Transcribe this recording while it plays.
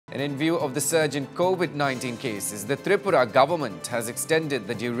And in view of the surge in COVID-19 cases, the Tripura government has extended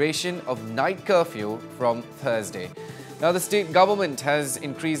the duration of night curfew from Thursday. Now, the state government has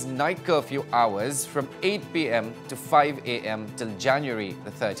increased night curfew hours from 8 p.m. to 5 a.m. till January the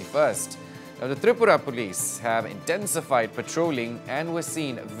 31st. Now, the Tripura police have intensified patrolling and were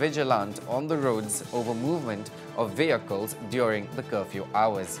seen vigilant on the roads over movement of vehicles during the curfew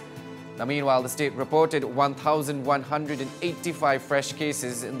hours. Now, meanwhile, the state reported 1,185 fresh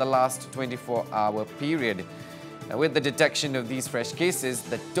cases in the last 24-hour period. Now, with the detection of these fresh cases,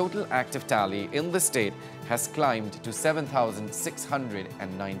 the total active tally in the state has climbed to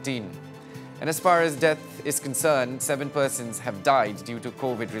 7,619. And as far as death is concerned, 7 persons have died due to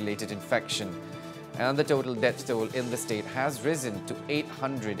COVID-related infection. And the total death toll in the state has risen to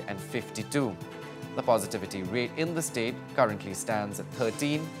 852. The positivity rate in the state currently stands at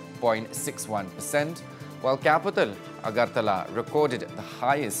 13.61%, while capital Agartala recorded the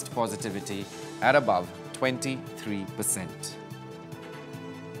highest positivity at above 23%.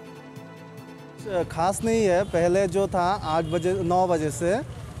 खास नहीं है, पहले जो था 8 बजे 9 बजे से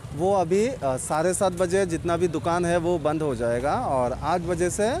वो अभी 7:30 बजे जितना भी दुकान है वो बंद हो जाएगा और 8 बजे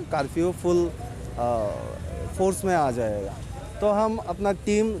से कर्फ्यू फुल फोर्स में आ जाएगा। तो हम अपना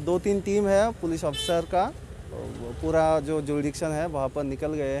टीम 2-3 टीम है पुलिस ऑफिसर का पूरा जो जुरिडिक्शन है वहाँ पर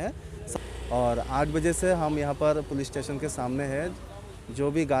निकल गए हैं और 8 बजे से हम यहाँ पर पुलिस स्टेशन के सामने है।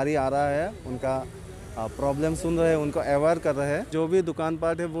 जो भी गाड़ी आ रहा है उनका प्रॉब्लम सुन रहे हैं, उनको अवेयर कर रहे हैं। जो भी दुकान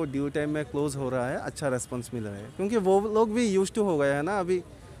पाट है वो ड्यू टाइम में क्लोज हो रहा है, अच्छा रेस्पॉन्स मिल रहा है क्योंकि वो लोग भी यूज्ड टू हो गए हैं ना, अभी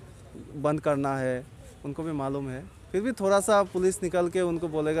बंद करना है उनको भी मालूम है। फिर भी थोड़ा सा पुलिस निकल के उनको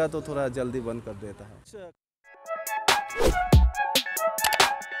बोलेगा तो थोड़ा जल्दी बंद कर देता है।